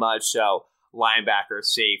very much so linebacker,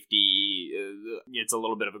 safety. It's a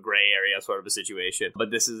little bit of a gray area sort of a situation.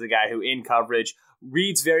 But this is a guy who in coverage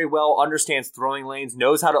reads very well, understands throwing lanes,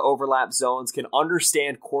 knows how to overlap zones, can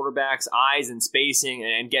understand quarterbacks' eyes and spacing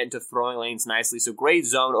and get into throwing lanes nicely. So great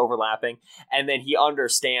zone overlapping. And then he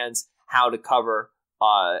understands how to cover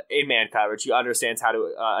in man coverage. He understands how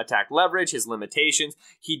to attack leverage, his limitations.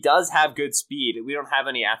 He does have good speed. We don't have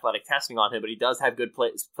any athletic testing on him, but he does have good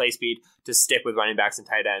play speed to stick with running backs and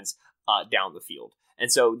tight ends down the field.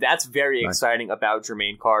 And so that's very exciting about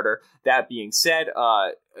Jermaine Carter. That being said,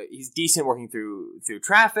 he's decent working through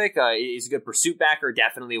traffic. He's a good pursuit backer,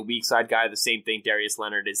 definitely a weak side guy. The same thing Darius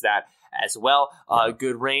Leonard is that as well.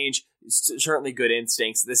 Good range, certainly good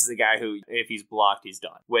instincts. This is a guy who, if he's blocked, he's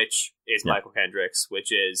done, which is Michael Kendricks,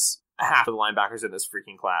 which is half of the linebackers in this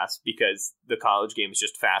freaking class, because the college game is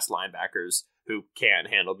just fast linebackers who can't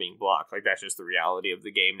handle being blocked. Like, that's just the reality of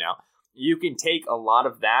the game now. You can take a lot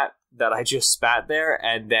of that I just spat there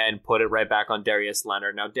and then put it right back on Darius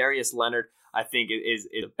Leonard. Now, Darius Leonard, I think, is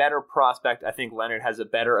a better prospect. I think Leonard has a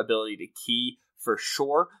better ability to key for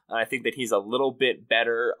sure. And I think that he's a little bit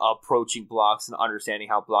better approaching blocks and understanding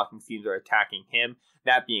how blocking teams are attacking him.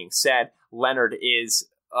 That being said, Leonard is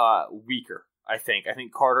weaker, I think. I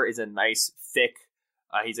think Carter is a nice, thick,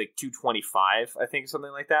 he's like 225, I think,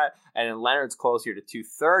 something like that. And then Leonard's closer to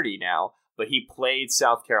 230 now. But he played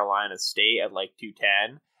South Carolina State at like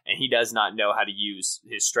 210, and he does not know how to use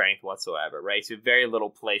his strength whatsoever, right? So very little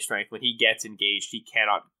play strength. When he gets engaged, he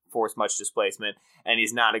cannot force much displacement, and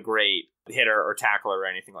he's not a great hitter or tackler or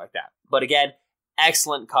anything like that. But again,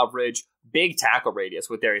 excellent coverage, big tackle radius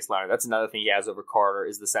with Darius Leonard. That's another thing he has over Carter,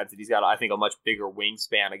 is the sense that he's got, I think, a much bigger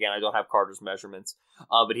wingspan. Again, I don't have Carter's measurements,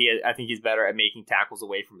 but I think he's better at making tackles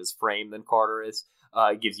away from his frame than Carter is.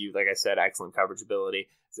 It gives you, like I said, excellent coverage ability.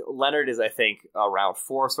 So Leonard is, I think, around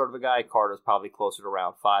 4 sort of a guy. Carter's probably closer to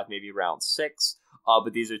around 5, maybe around 6.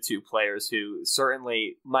 But these are two players who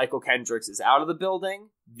certainly, Michael Kendricks is out of the building.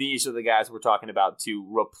 These are the guys we're talking about to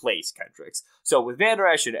replace Kendricks. So with Van Der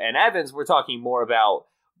Esch and Evans, we're talking more about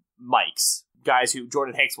Mikes. Guys who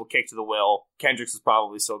Jordan Hicks will kick to the will. Kendricks is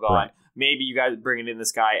probably still gone. Right. Maybe you guys are bringing in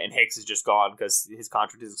this guy and Hicks is just gone because his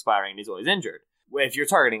contract is expiring and he's always injured. If you're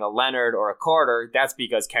targeting a Leonard or a Carter, that's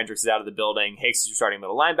because Kendricks is out of the building, Hicks is your starting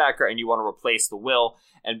middle linebacker, and you want to replace the will.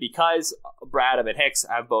 And because Bradham and Hicks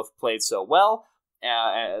have both played so well,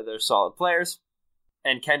 they're solid players,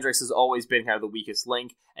 and Kendricks has always been kind of the weakest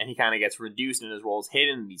link, and he kind of gets reduced in his roles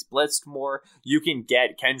hidden, and he's blitzed more. You can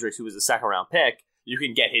get Kendricks, who was a second-round pick, you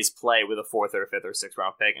can get his play with a 4th or 5th or 6th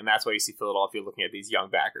round pick, and that's why you see Philadelphia looking at these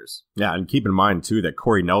young backers. Yeah, and keep in mind, too, that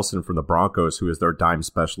Corey Nelson from the Broncos, who is their dime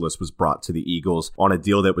specialist, was brought to the Eagles on a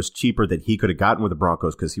deal that was cheaper that he could have gotten with the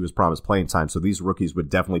Broncos because he was promised playing time. So these rookies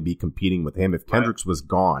would definitely be competing with him. If Kendricks was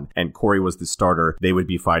gone and Corey was the starter, they would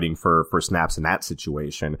be fighting for snaps in that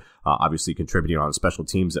situation, obviously contributing on special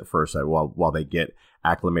teams at first while they get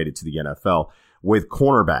acclimated to the NFL. With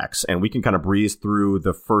cornerbacks, and we can kind of breeze through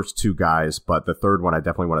the first 2 guys, but the third one I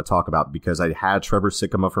definitely want to talk about because I had Trevor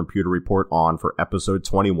Sikkema from Pewter Report on for episode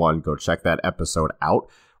 21. Go check that episode out.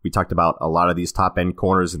 We talked about a lot of these top end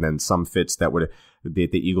corners and then some fits that the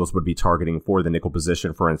Eagles would be targeting for the nickel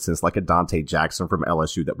position, for instance, like a Dante Jackson from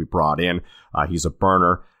LSU that we brought in. He's a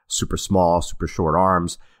burner, super small, super short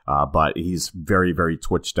arms, but he's very, very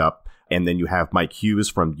twitched up. And then you have Mike Hughes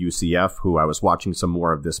from UCF, who I was watching some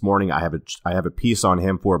more of this morning. I have a piece on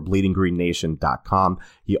him for bleedinggreennation.com.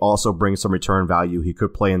 He also brings some return value. He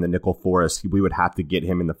could play in the nickel for us. We would have to get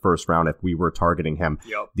him in the first round if we were targeting him.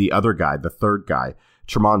 Yep. The other guy, the third guy,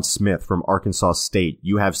 Tremont Smith from Arkansas State.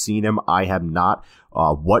 You have seen him. I have not.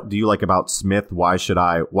 What do you like about Smith? Why should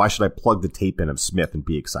I plug the tape in of Smith and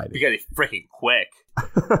be excited? Because he's freaking quick.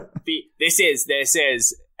 This is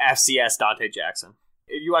FCS Dante Jackson.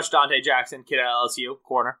 you watch Dante Jackson, kid at LSU,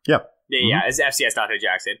 corner. Yep. Yeah, it's FCS Dante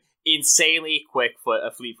Jackson. Insanely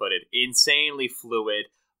fleet-footed, insanely fluid,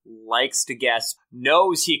 likes to guess,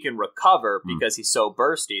 knows he can recover because he's so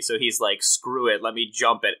bursty. So he's like, screw it, let me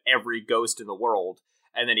jump at every ghost in the world.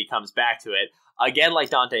 And then he comes back to it. Again, like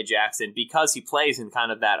Dante Jackson, because he plays in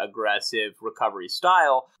kind of that aggressive recovery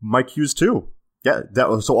style. Mike Hughes, too. Yeah,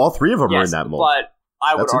 so all three of them are in that mold. But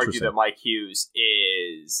I would argue that Mike Hughes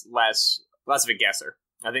is less of a guesser.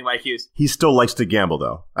 I think Mike Hughes... He still likes to gamble,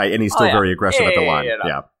 though. And he's still very aggressive at the line.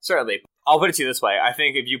 Yeah. Certainly. I'll put it to you this way. I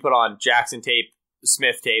think if you put on Jackson tape,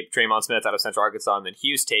 Smith tape, Tremont Smith out of Central Arkansas, and then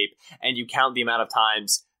Hughes tape, and you count the amount of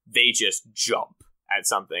times they just jump at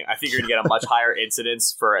something, I think you're going to get a much higher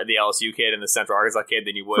incidence for the LSU kid and the Central Arkansas kid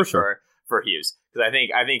than you would for Hughes. Because I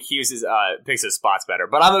think Hughes picks his spots better.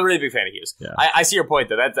 But I'm a really big fan of Hughes. Yeah. I see your point,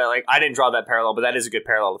 though. That like I didn't draw that parallel, but that is a good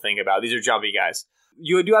parallel to think about. These are jumpy guys.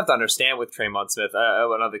 You do have to understand with Tremont Smith,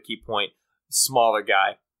 another key point, smaller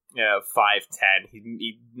guy, 5'10".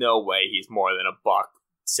 He no way he's more than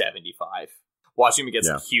 $175. Watching him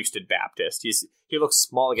against Houston Baptist. He looks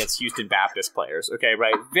small against Houston Baptist players. Okay,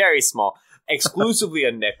 right? Very small. Exclusively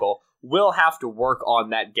a nickel. Will have to work on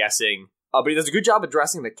that guessing. But he does a good job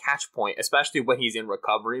addressing the catch point, especially when he's in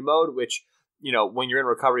recovery mode, which, when you're in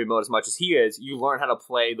recovery mode as much as he is, you learn how to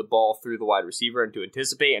play the ball through the wide receiver and to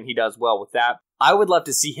anticipate, and he does well with that. I would love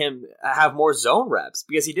to see him have more zone reps,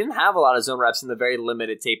 because he didn't have a lot of zone reps in the very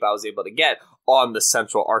limited tape I was able to get on the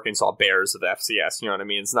Central Arkansas Bears of FCS. You know what I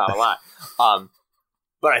mean? It's not a lot.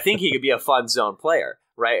 But I think he could be a fun zone player,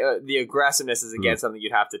 right? The aggressiveness is, again, something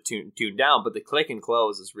you'd have to tune down, but the click and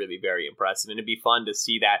close is really very impressive, and it'd be fun to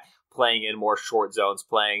see that playing in more short zones,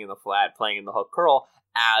 playing in the flat, playing in the hook curl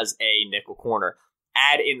as a nickel corner.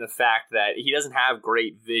 Add in the fact that he doesn't have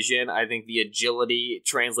great vision. I think the agility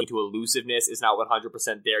translating to elusiveness is not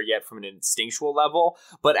 100% there yet from an instinctual level.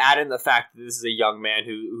 But add in the fact that this is a young man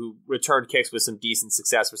who returned kicks with some decent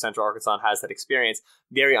success for Central Arkansas and has that experience.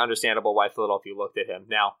 Very understandable why Philadelphia looked at him.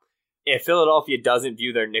 Now, if Philadelphia doesn't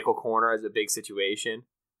view their nickel corner as a big situation,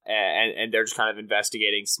 and they're just kind of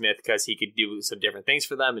investigating Smith because he could do some different things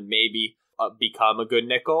for them and maybe become a good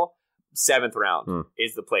nickel, 7th round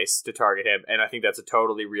is the place to target him. And I think that's a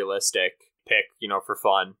totally realistic pick, for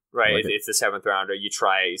fun, right? Like it's the 7th rounder. You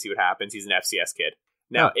try it, you see what happens. He's an FCS kid.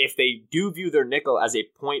 Now, if they do view their nickel as a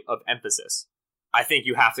point of emphasis, I think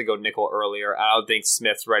you have to go nickel earlier. I don't think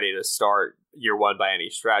Smith's ready to start year one by any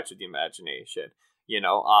stretch of the imagination.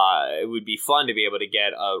 It would be fun to be able to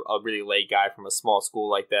get a really late guy from a small school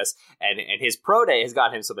like this. And his pro day has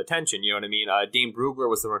gotten him some attention. You know what I mean? Dean Brugler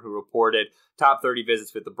was the one who reported top 30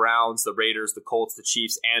 visits with the Browns, the Raiders, the Colts, the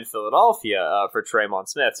Chiefs, and Philadelphia for Tremont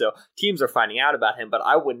Smith. So teams are finding out about him, but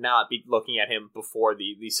I would not be looking at him before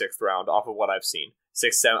the 6th round off of what I've seen.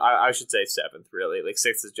 6th, 7th, I should say 7th, really. Like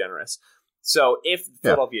 6th is generous. So if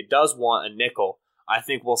Philadelphia does want a nickel, I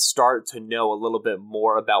think we'll start to know a little bit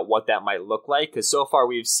more about what that might look like, because so far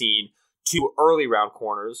we've seen 2 early round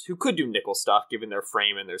corners who could do nickel stuff given their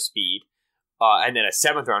frame and their speed, and then a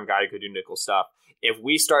 7th round guy who could do nickel stuff. If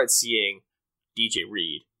we start seeing DJ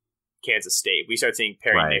Reed, Kansas State, we start seeing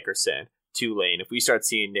Perry Nickerson, Tulane, if we start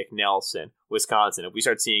seeing Nick Nelson, Wisconsin, if we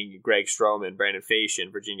start seeing Greg Stroman, Brandon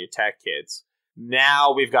Fashion, Virginia Tech kids,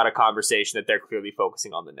 now we've got a conversation that they're clearly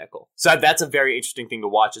focusing on the nickel. So that's a very interesting thing to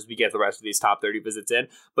watch as we get the rest of these top 30 visits in.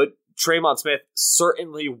 But Tremont Smith,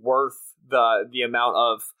 certainly worth the amount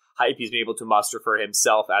of hype he's been able to muster for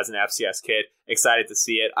himself as an FCS kid. Excited to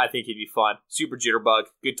see it. I think he'd be fun. Super jitterbug.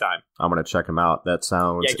 Good time. I'm going to check him out. That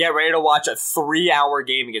sounds... Yeah, get ready to watch a 3-hour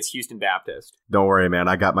game against Houston Baptist. Don't worry, man.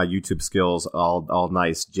 I got my YouTube skills all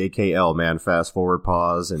nice. JKL, man. Fast forward,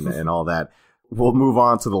 pause, and all that. We'll move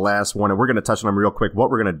on to the last one, and we're going to touch on them real quick. What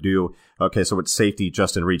we're going to do, okay, so it's safety,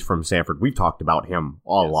 Justin Reed from Sanford. We've talked about him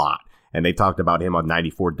a lot, and they talked about him on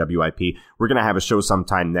 94 WIP. We're going to have a show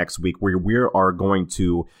sometime next week where we are going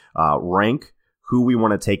to rank who we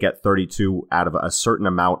want to take at 32 out of a certain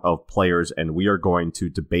amount of players, and we are going to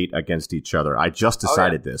debate against each other. I just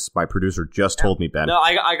decided this. My producer just told me, Ben. No,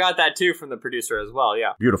 I got that too from the producer as well,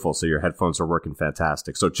 yeah. Beautiful. So your headphones are working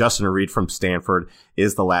fantastic. So Justin Reed from Stanford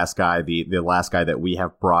is the last guy, the last guy that we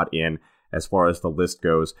have brought in as far as the list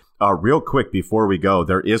goes. Real quick, before we go,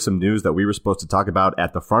 there is some news that we were supposed to talk about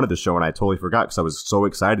at the front of the show, and I totally forgot because I was so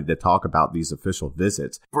excited to talk about these official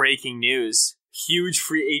visits. Breaking news. Huge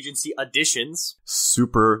free agency additions.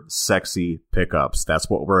 Super sexy pickups. That's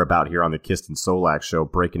what we're about here on the Kist Solak Show,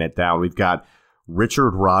 breaking it down. We've got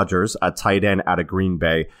Richard Rodgers, a tight end out of Green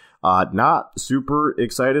Bay. Not super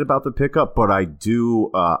excited about the pickup, but I do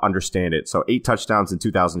understand it. So 8 touchdowns in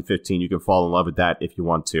 2015. You can fall in love with that if you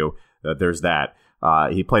want to. There's that.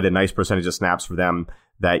 He played a nice percentage of snaps for them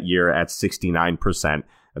that year at 69%.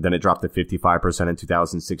 And then it dropped to 55% in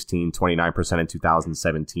 2016, 29% in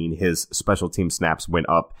 2017. His special team snaps went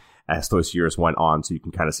up as those years went on, so you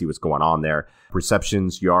can kind of see what's going on there.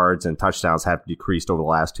 Receptions, yards, and touchdowns have decreased over the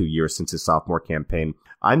last 2 years since his sophomore campaign.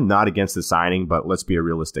 I'm not against the signing, but let's be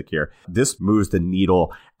realistic here. This moves the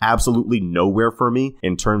needle absolutely nowhere for me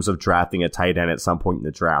in terms of drafting a tight end at some point in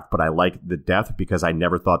the draft, but I like the depth because I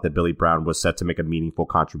never thought that Billy Brown was set to make a meaningful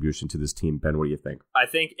contribution to this team. Ben, what do you think? I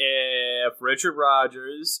think if Richard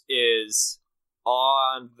Rodgers is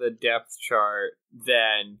on the depth chart,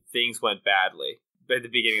 then things went badly at the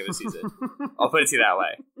beginning of the season. I'll put it to you that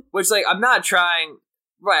way. Which, like, I'm not trying...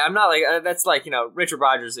 Right, I'm not like... that's like, you know, Richard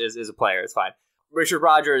Rodgers is a player. It's fine. Richard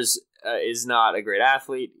Rodgers is not a great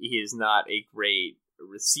athlete. He is not a great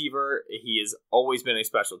receiver. He has always been a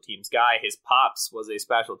special teams guy. His pops was a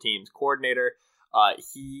special teams coordinator.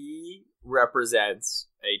 He represents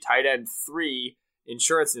a tight end 3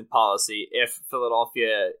 insurance policy if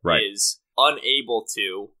Philadelphia is unable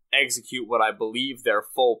to execute what I believe their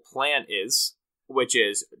full plan is, which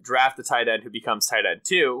is draft the tight end who becomes tight end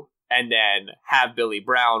 2 and then have Billy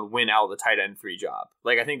Brown win out the tight end 3 job.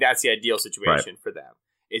 Like, I think that's the ideal situation for them.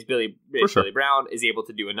 Is Billy Brown is able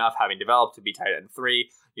to do enough, having developed, to be tight end 3.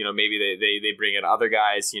 You know, maybe they bring in other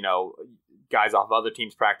guys, you know, guys off of other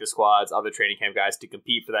teams' practice squads, other training camp guys to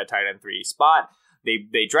compete for that tight end 3 spot.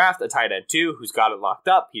 They draft a tight end 2 who's got it locked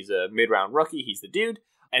up. He's a mid-round rookie. He's the dude.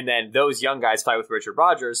 And then those young guys fight with Richard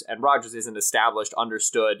Rodgers, and Rodgers is an established,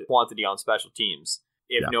 understood quantity on special teams.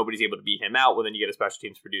 If nobody's able to beat him out, well, then you get a special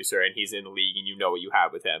teams producer, and he's in the league, and you know what you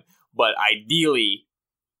have with him. But ideally,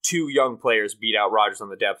 2 young players beat out Rodgers on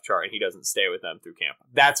the depth chart, and he doesn't stay with them through camp.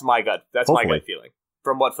 That's my gut. That's my gut feeling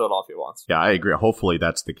from what Philadelphia wants. Yeah, I agree. Hopefully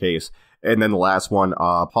that's the case. And then the last one,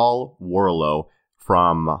 Paul Warlow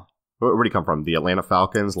from... Where did he come from? The Atlanta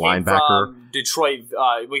Falcons, linebacker? From Detroit.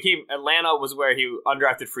 Atlanta was where he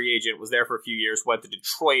undrafted free agent, was there for a few years, went to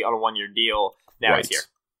Detroit on a 1-year deal. Now he's here.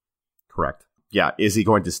 Correct. Yeah. Is he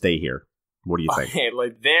going to stay here? What do you think? Okay,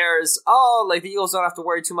 the Eagles don't have to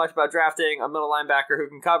worry too much about drafting a middle linebacker who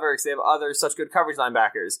can cover because they have other such good coverage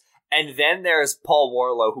linebackers. And then there's Paul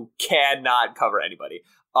Warlow, who cannot cover anybody.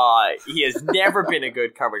 He has never been a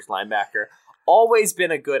good coverage linebacker. Always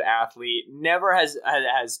been a good athlete, never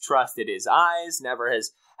has trusted his eyes, never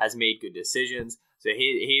has made good decisions. So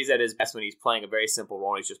he's at his best when he's playing a very simple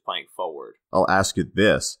role and he's just playing forward. I'll ask you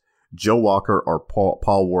this. Joe Walker or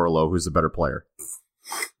Paul Warlow, who's the better player?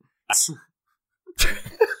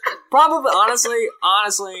 Probably,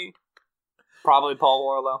 honestly, probably Paul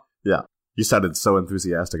Warlow. Yeah. You sounded so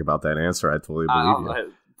enthusiastic about that answer. I totally believe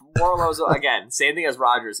you. Warlow's, again, same thing as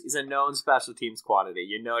Rodgers. He's a known special teams quantity.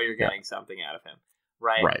 You know you're getting something out of him,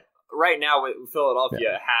 right? Right now,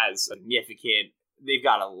 Philadelphia has significant... They've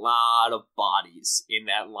got a lot of bodies in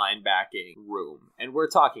that linebacking room. And we're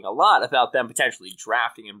talking a lot about them potentially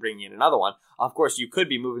drafting and bringing in another one. Of course, you could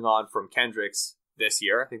be moving on from Kendricks this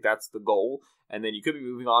year. I think that's the goal. And then you could be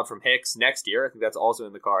moving on from Hicks next year. I think that's also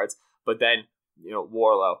in the cards. But then, you know,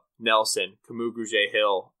 Warlow, Nelson, Camus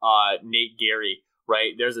Grugier-Hill, Nate Gary...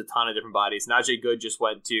 Right, there's a ton of different bodies. Najee Good just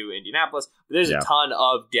went to Indianapolis, but there's a ton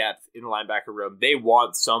of depth in the linebacker room. They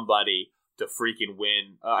want somebody to freaking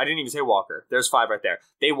win. I didn't even say Walker. There's 5 right there.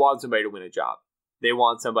 They want somebody to win a job. They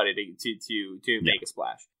want somebody to make a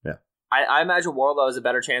splash. Yeah, I imagine Warlow has a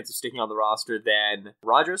better chance of sticking on the roster than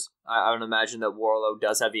Rodgers. I would imagine that Warlow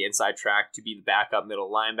does have the inside track to be the backup middle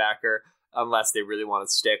linebacker, unless they really want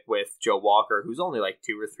to stick with Joe Walker, who's only like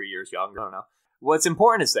 2 or 3 years younger. I don't know. What's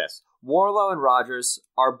important is this. Warlow and Rodgers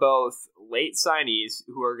are both late signees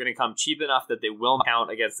who are going to come cheap enough that they will count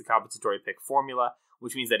against the compensatory pick formula,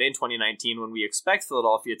 which means that in 2019, when we expect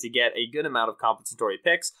Philadelphia to get a good amount of compensatory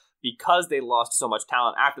picks, because they lost so much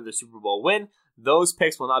talent after the Super Bowl win, those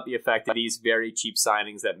picks will not be affected by these very cheap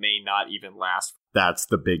signings that may not even last. That's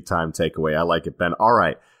the big time takeaway. I like it, Ben. All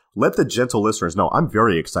right. Let the gentle listeners know. I'm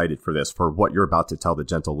very excited for this, for what you're about to tell the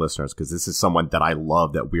gentle listeners, because this is someone that I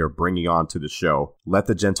love that we are bringing on to the show. Let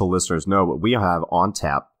the gentle listeners know what we have on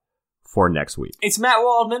tap for next week. It's Matt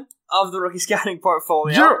Waldman of the Rookie Scouting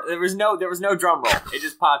Portfolio. Yeah. There was no drum roll. It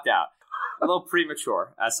just popped out. A little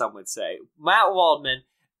premature, as some would say. Matt Waldman,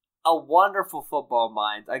 a wonderful football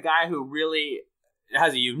mind, a guy who really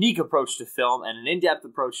has a unique approach to film and an in-depth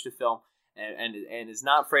approach to film. And is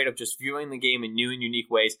not afraid of just viewing the game in new and unique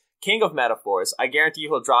ways. King of metaphors. I guarantee you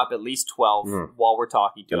he'll drop at least 12 while we're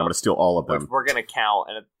talking to him. I'm going to steal all of them. We're going to count,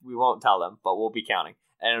 and we won't tell them, but we'll be counting.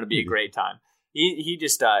 And it'll be a great time. He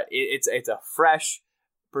just, it's a fresh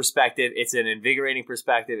perspective. It's an invigorating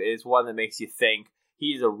perspective. It's one that makes you think.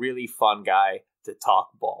 He's a really fun guy to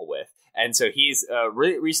talk ball with. And so he's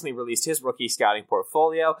recently released his rookie scouting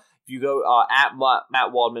portfolio. If you go at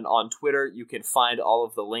Matt Waldman on Twitter, you can find all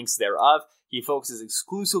of the links thereof. He focuses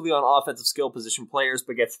exclusively on offensive skill position players,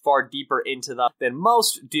 but gets far deeper into them than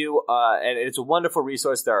most do. And it's a wonderful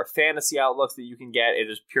resource. There are fantasy outlooks that you can get.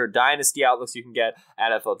 It is pure dynasty outlooks you can get.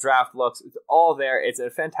 NFL draft looks. It's all there. It's a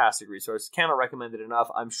fantastic resource. Cannot recommend it enough.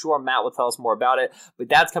 I'm sure Matt will tell us more about it, but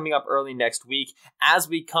that's coming up early next week as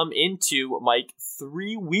we come into, Mike,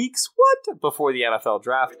 3 weeks before the NFL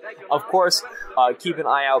draft. Of course, keep an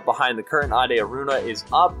eye out behind the curtain. Ade Aruna is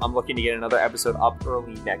up. I'm looking to get another episode up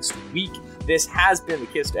early next week. This has been the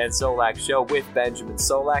Kist and Solak Show with Benjamin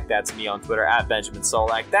Solak. That's me on Twitter at Benjamin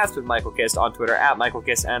Solak. That's with Michael Kist on Twitter at Michael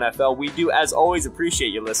Kist NFL. We do, as always, appreciate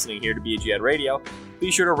you listening here to BGN Radio. Be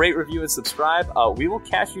sure to rate, review, and subscribe. We will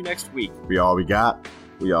catch you next week. We all we got.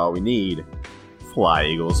 We all we need. Fly,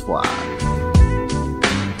 Eagles, fly.